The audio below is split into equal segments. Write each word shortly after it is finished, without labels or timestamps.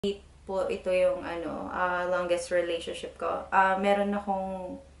po ito yung longest relationship ko. Meron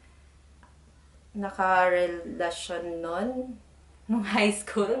akong nakarelasyon nun nung high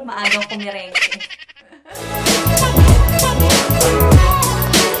school. Maagang kumirengke.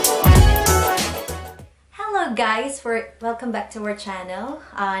 Hello guys! Welcome back to our channel.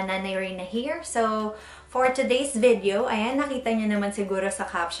 Nanay Reyna here. So, for today's video, ayan, nakita nyo naman siguro sa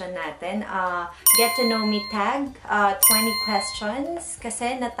caption natin, get to know me tag, 20 questions,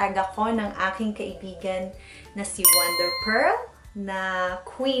 kasi natag ako ng aking kaibigan na si Wonder Pearl, na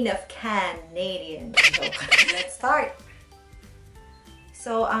Queen of Canadian. So, let's start!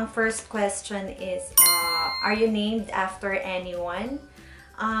 So, ang first question is, are you named after anyone?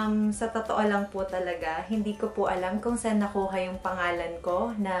 Sa totoo lang po talaga, hindi ko po alam kung saan nakuha yung pangalan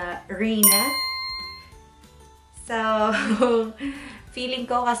ko na Reyna. So, feeling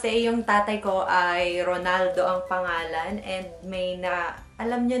ko kasi yung tatay ko ay Ronaldo ang pangalan, and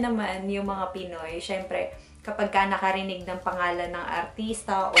alam nyo naman yung mga Pinoy, syempre, kapag ka nakarinig ng pangalan ng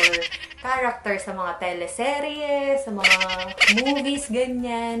artista or character sa mga teleserye, sa mga movies,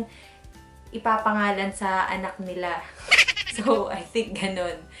 ganyan, ipapangalan sa anak nila. So, I think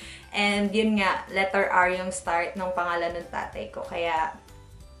ganun. And yun nga, letter R yung start ng pangalan ng tatay ko. Kaya,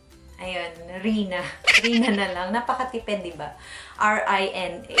 ayun, Reyna. Reyna na lang. Napakatipid, di ba?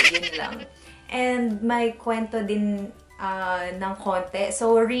 R-I-N-A, yun lang. And may kwento din ng konti.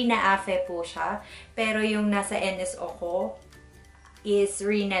 So, Reyna Afe po siya. Pero yung nasa NSO ko is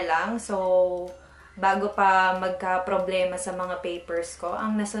Reyna lang. So, bago pa magka-problema sa mga papers ko,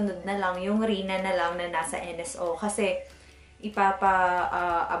 ang nasunod na lang yung Reyna na lang na nasa NSO. Kasi,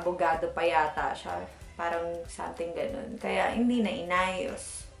 abogado pa yata siya. Parang something ganun. Kaya, hindi na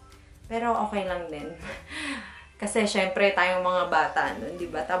inayos. Pero, okay lang din. Kasi, syempre, tayong mga bata nun, di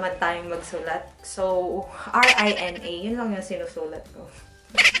ba? Tamad tayong magsulat. So, R-I-N-A, yun lang yung sinusulat ko.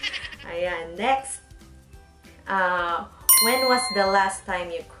 Ayan. Next. When was the last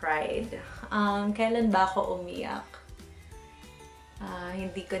time you cried? Kailan ba ako umiyak?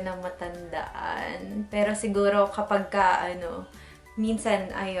 Hindi ko na matandaan. Pero siguro kapag minsan,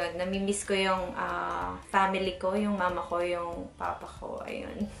 ayun, namimiss ko yung family ko, yung mama ko, yung papa ko,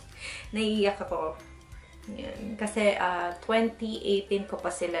 ayun. Naiiyak ako. Ayan. Kasi 2018 ko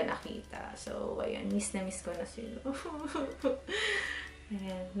pa sila nakita. So, ayun, miss na miss ko na sila.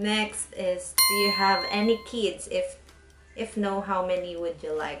 Ayan. Next is, do you have any kids? If no, how many would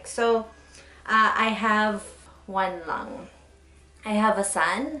you like? So, I have one lang. I have a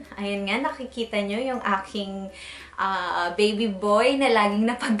son. Ayun nga, nakikita nyo yung aking baby boy na laging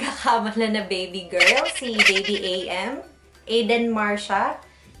napagkakamala na baby girl, si Baby AM. Aiden Marsha,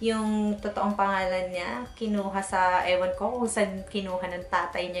 yung totoong pangalan niya. Kinuha sa, ewan ko kung saan kinuha ng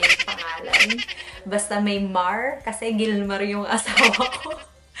tatay niya yung pangalan. Basta may Mar, kasi Gilmar yung asawa ko.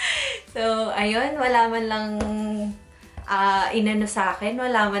 So, ayun, wala man lang inano sa akin.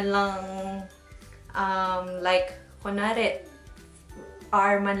 Wala man lang, like, kunwari,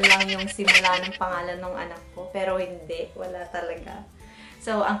 R man lang yung simula ng pangalan ng anak ko. Pero hindi. Wala talaga.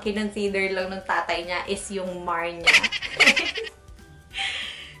 So, ang kinonsider lang ng tatay niya is yung Mar niya.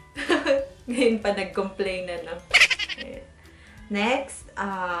 Ngayon pa nag-complain na, no? Next,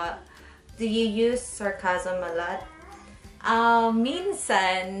 do you use sarcasm a lot?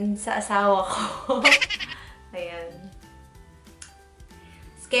 Minsan, sa asawa ko. Ayan.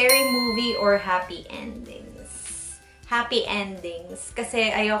 Scary movie or happy endings? Happy endings.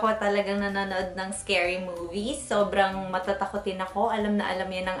 Kasi ayoko talagang nanonood ng scary movies. Sobrang matatakotin ako. Alam na alam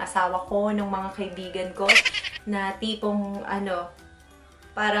yan ng asawa ko, ng mga kaibigan ko, na tipong,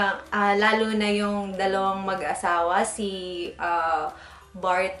 parang, lalo na yung dalawang mag-asawa, si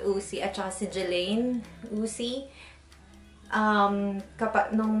Bart Usi at saka si Jelaine Usi.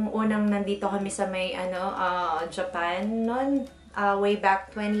 Nung unang nandito kami sa may, Japan, noon, way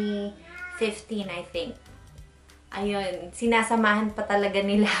back 2015, I think. Ayun, sinasamahan pa talaga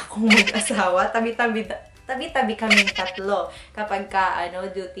nila akong mag-asawa. Tabi-tabi kaming tatlo. Kapag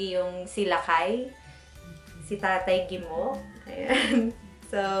duty yung si Lakay, si Tatay Gimo. Ayan.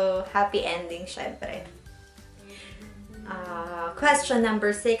 So, happy ending, syempre. Question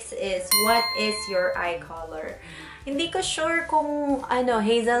number 6 is, what is your eye color? Hindi ko sure kung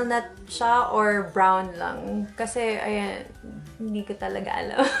hazelnut siya or brown lang. Kasi, ayan, hindi ko talaga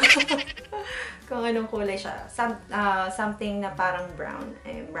alam. Kung anong kulay siya. Something na parang brown,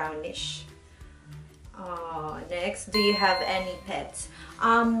 brownish. Next, do you have any pets?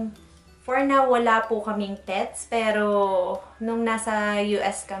 For now, wala po kaming pets. Pero, nung nasa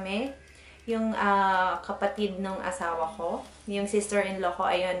US kami, yung kapatid ng asawa ko, yung sister-in-law ko,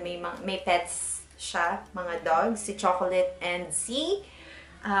 ayun, may pets siya, mga dogs, si Chocolate and si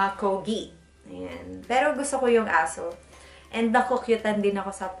Kogi. Ayan. Pero gusto ko yung aso. And nakukyutan din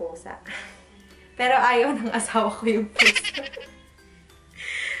ako sa pusa. Pero ayaw ng asawa ko yung pusa.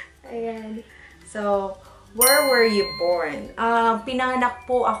 Ayan. So, where were you born? Pinanganak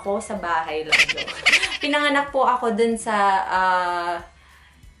po ako sa bahay lang doon. Pinanganak po ako dun sa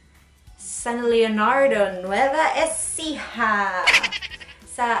San Leonardo, Nueva Ecija.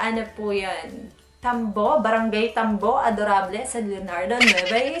 Sa ano po yan? Tambo, Barangay Tambo, Adorable, San Leonardo,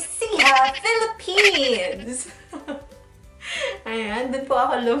 Nueva Ecija, Philippines. Ayan, dun po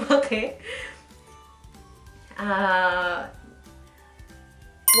ako lumaki.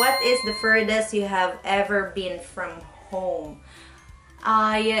 What is the furthest you have ever been from home?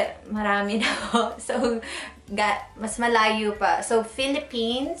 Yeah, marami na po. So, mas malayo pa. So,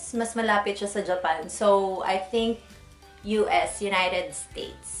 Philippines, mas malapit siya sa Japan. So, I think US, United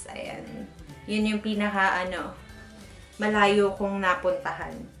States. Ayan. Yun yung pinaka, malayo kong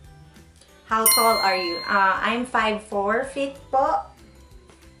napuntahan. How tall are you? I'm 5'4" feet po.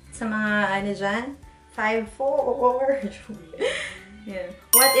 Sa mga, dyan? 5'4". Yeah.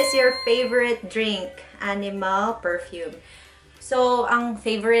 What is your favorite drink? Animal, perfume. So, ang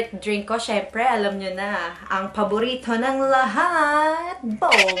favorite drink ko, syempre, alam nyo na, ang paborito ng lahat,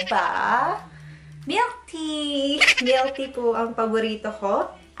 boba, milk tea. Milk tea po ang paborito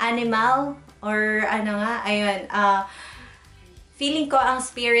ko. Animal, or ayun, feeling ko ang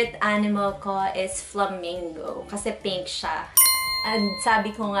spirit animal ko is flamingo, kasi pink siya. And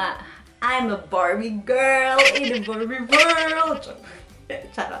sabi ko nga, I'm a Barbie girl in a Barbie world.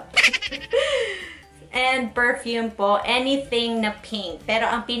 Charot. And perfume po, anything na pink. Pero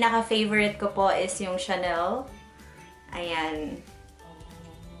ang pinaka-favorite ko po is yung Chanel. Ayan.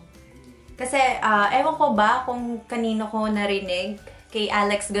 Kasi, ewan ko ba kung kanino ko narinig, kay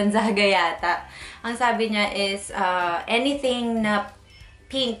Alex Gonzaga yata. Ang sabi niya is, anything na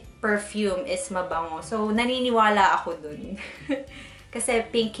pink perfume is mabango. So, naniniwala ako dun. Kasi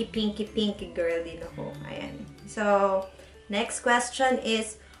pinky girl din ako. Ayan. So, next question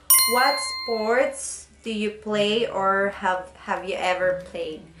is, what sports do you play or have you ever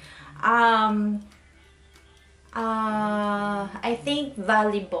played? I think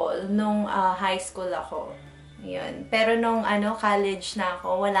volleyball nung high school ako. Yun. Pero nung college na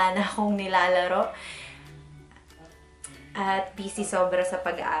ako, wala na akong nilalaro. At busy sobra sa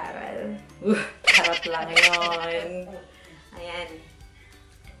pag-aaral. Charot lang yun. Ayan.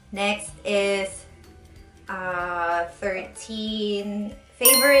 Next is 13.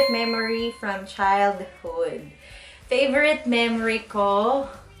 Favorite memory from childhood. Favorite memory ko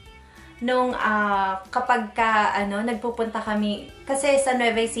nung kapag nagpupunta kami, kasi sa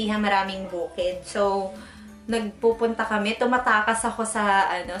Nueva Ecija maraming bukid. So, nagpupunta kami, tumatakas ako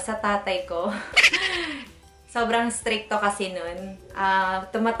sa sa tatay ko. Sobrang stricto kasi nun.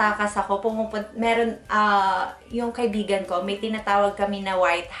 Tumatakas ako, meron, yung kaibigan ko, may tinatawag kami na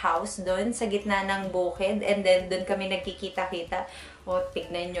White House doon sa gitna ng bukid, and then doon kami nagkikita-kita. O,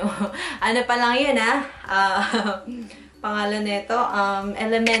 tignan nyo. Pa lang yun, pangalan nito,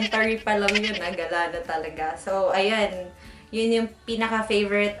 elementary pa lang yun, gala na talaga. So, ayan, yun yung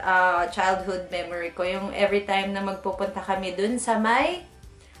pinaka-favorite childhood memory ko, yung every time na magpupunta kami doon sa may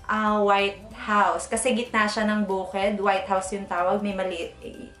White House. Kasi gitna siya ng bukid. White House yung tawag. May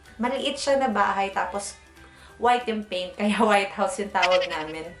maliit siya na bahay. Tapos, white yung paint. Kaya White House yung tawag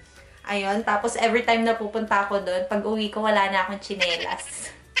namin. Ayun. Tapos, every time na pupunta ako doon, pag uwi ko, wala na akong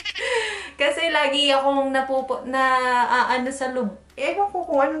tsinelas. Kasi lagi akong sa ewan ko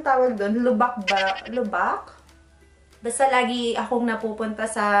kung anong tawag doon. Lubak ba? Lubak? Basta lagi akong napupunta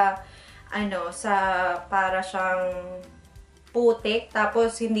sa sa para siyang putik,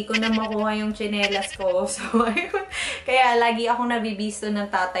 tapos hindi ko na makuha yung tsinelas ko. So, ayun. Kaya lagi akong nabibisto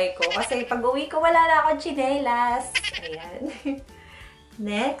ng tatay ko. Kasi pag uwi ko, wala na akong tsinelas. Ayan.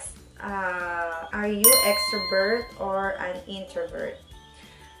 Next, are you extrovert or an introvert?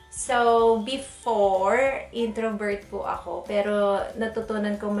 So, before, introvert po ako. Pero,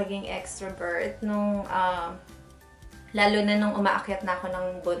 natutunan kong maging extrovert nung lalo na nung umaakyat na ako ng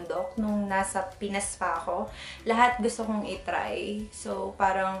bundok, nung nasa Pinas pa ako, lahat gusto kong itry. So,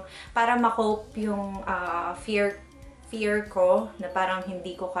 parang, para ma-cope yung fear ko, na parang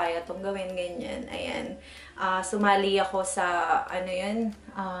hindi ko kaya itong gawin, ganyan. Ayan. Sumali ako sa,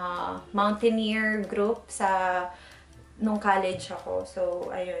 mountaineer group nung college ako.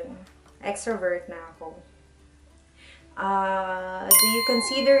 So, ayun. Extrovert na ako. Do you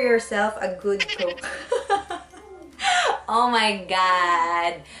consider yourself a good cook? Oh my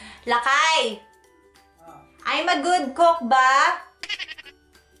God! Lakay! I'm a good cook ba?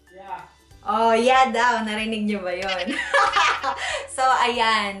 Yeah. Oh, yeah daw. Narinig niyo ba yun? So,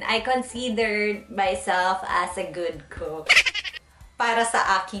 ayan. I considered myself as a good cook para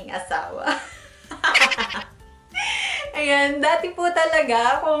sa aking asawa. Ayan, dati po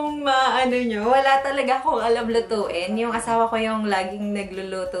talaga, kung maano nyo, wala talaga akong alam lutuin. Yung asawa ko yung laging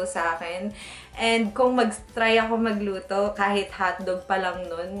nagluluto sa akin. And kung mag-try ako magluto, kahit hotdog pa lang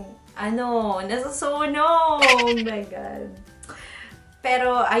nun, nasusunog! Oh my God.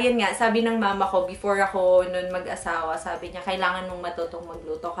 Pero, ayun nga, sabi ng mama ko, before ako nun mag-asawa, sabi niya, kailangan mong matutong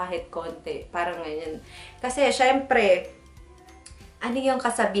magluto kahit konti. Parang ganyan. Kasi, syempre, ano yung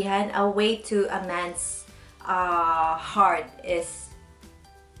kasabihan? A way to a man's heart is,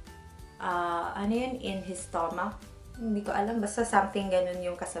 ano yun? In his stomach? Hindi ko alam. Basta something ganun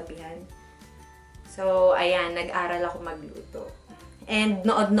yung kasabihan. So, ayan, nag-aral ako magluto. And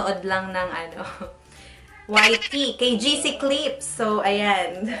nood-nood lang ng YT, kay GC Clips. So,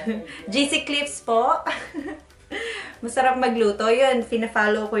 ayan. GC Clips po. Masarap magluto. Yun,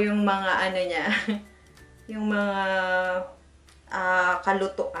 fina-follow ko yung mga niya. Yung mga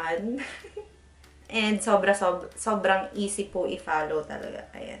kalutuan. And sobrang easy po i-follow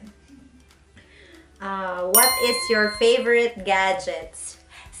talaga. Ayan. What is your favorite gadgets?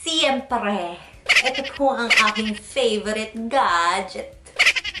 Siyempre, ito po ang aking favorite gadget.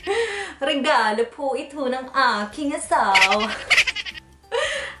 Regalo po ito ng aking asawa.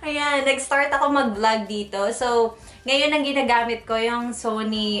 Ayan, nag-start ako mag-vlog dito. So, ngayon ang ginagamit ko yung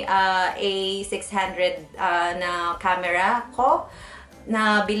Sony A600 na camera ko.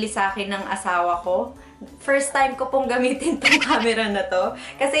 Na bili sa akin ng asawa ko. First time ko pong gamitin tong camera na to.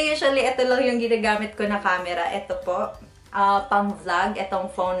 Kasi usually, ito lang yung ginagamit ko na camera. Ito po. Pang-vlog,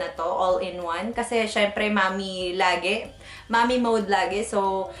 itong phone na to, all-in-one. Kasi, syempre, mommy mode lagi.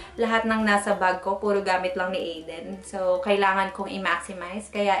 So, lahat ng nasa bag ko, puro gamit lang ni Aiden. So, kailangan kong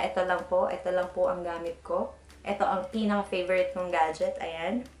i-maximize. Kaya, ito lang po ang gamit ko. Ito ang pinaka-favorite kong gadget.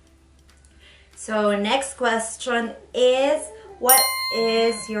 Ayan. So, next question is, what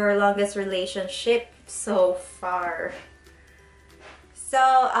is your longest relationship so far? So,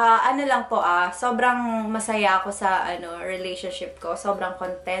 ano lang po, sobrang masaya ako sa relationship ko. Sobrang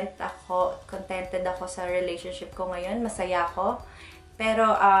contented ako sa relationship ko ngayon. Masaya ako. Pero,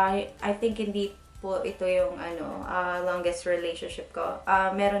 I think hindi po ito yung longest relationship ko.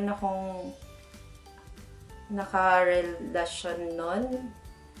 Meron akong naka-relasyon nun,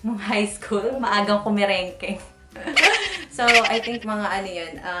 nung high school. Maagang kumirengking. So, I think mga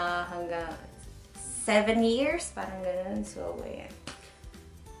yun, hanggang 7 years, parang ganun. So, ayan.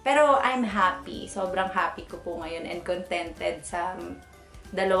 Pero I'm happy. Sobrang happy ko po ngayon and contented sa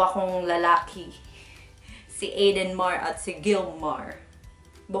dalawa kong lalaki. Si Aiden Mar at si Gilmar.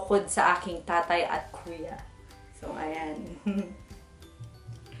 Bukod sa aking tatay at kuya. So, ayan.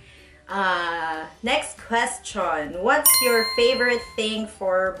 Next question. What's your favorite thing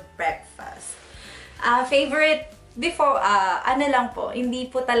for breakfast? Favorite, before, lang po, hindi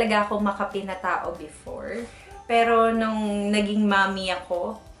po talaga ako makape na tao before. Pero nung naging mommy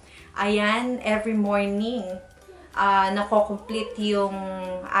ako, ayan, every morning, nako-complete yung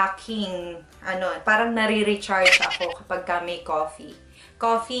aking, parang nare-recharge ako kapag may coffee.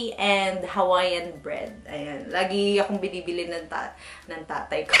 Coffee and Hawaiian bread. Ayan, lagi akong binibili ng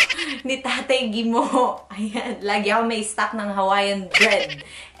tatay ko. Ni Tatay Gimo. Ayan, lagi ako may stock ng Hawaiian bread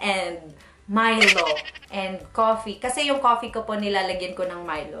and Milo and coffee. Kasi yung coffee ko po nilalagyan ko ng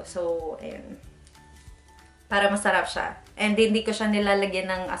Milo. So, ayan. Para masarap siya. And hindi ko siya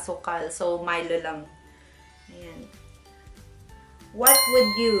nilalagyan ng asukal. So, Milo lang. Ayan. What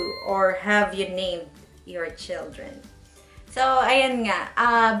would you or have you named your children? So, ayan nga.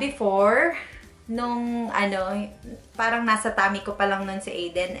 Before, nung parang nasa tummy ko pa lang nun si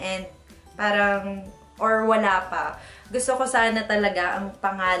Aiden. And parang, or wala pa. Gusto ko sana talaga ang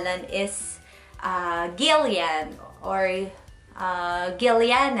pangalan is Gillian or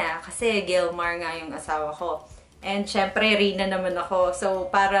Gilliana, kasi Gilmar nga yung asawa ko. And syempre, Rina naman ako. So,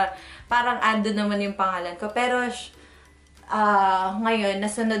 parang ando naman yung pangalan ko. Pero, ngayon,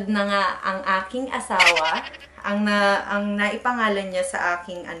 nasunod na nga ang aking asawa. Ang naipangalan niya sa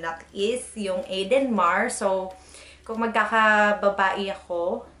aking anak is yung Aiden Mar. So, kung magkakababae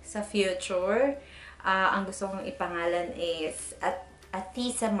ako sa future, ang gusto kong ipangalan is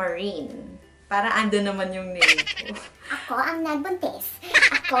Atisa Marine. Para ando naman yung name ko. Ako ang nagbuntis.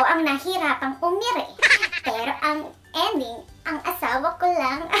 Ako ang nahirapang umiri. Pero ang ending, ang asawa ko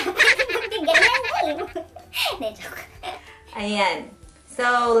lang ang nagbigay ng name. Ayan.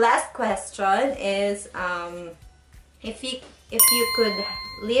 So, last question is, if you could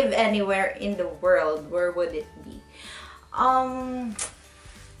live anywhere in the world, where would it be?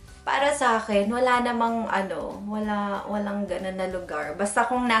 Para sa akin, wala namang walang ganun na lugar. Basta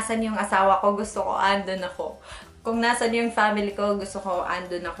kung nasan yung asawa ko, gusto ko, andun ako. Kung nasan yung family ko, gusto ko,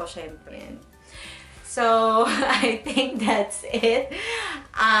 andun ako, syempre. So, I think that's it.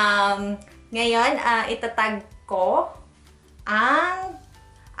 Ngayon, itatag ko ang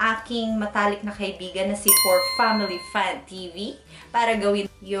aking matalik na kaibigan na si For Family Fan TV para gawin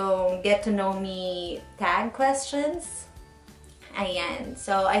yung Get to Know Me tag questions. Ayan.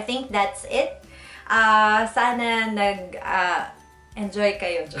 So, I think that's it. Sana nag-enjoy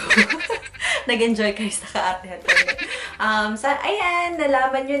kayo. Nag-enjoy kayo sa kaartehan. Ayan,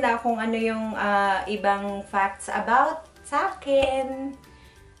 nalaman nyo na kung ano yung ibang facts about sa akin.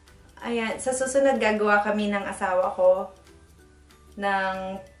 Ayan. Sa susunod, gagawa kami ng asawa ko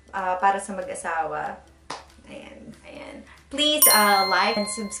ng para sa mag-asawa. Ayan. Ayan. Please like and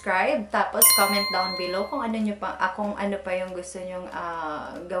subscribe. Tapos comment down below kung ano pa yung gusto nyong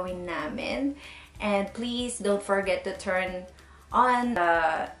gawin namin. And please don't forget to turn on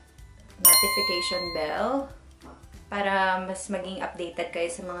the notification bell para mas maging updated kayo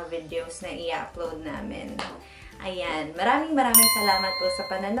sa mga videos na i-upload namin. Ayan. Maraming salamat po sa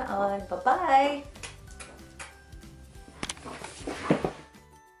panonood. Bye-bye!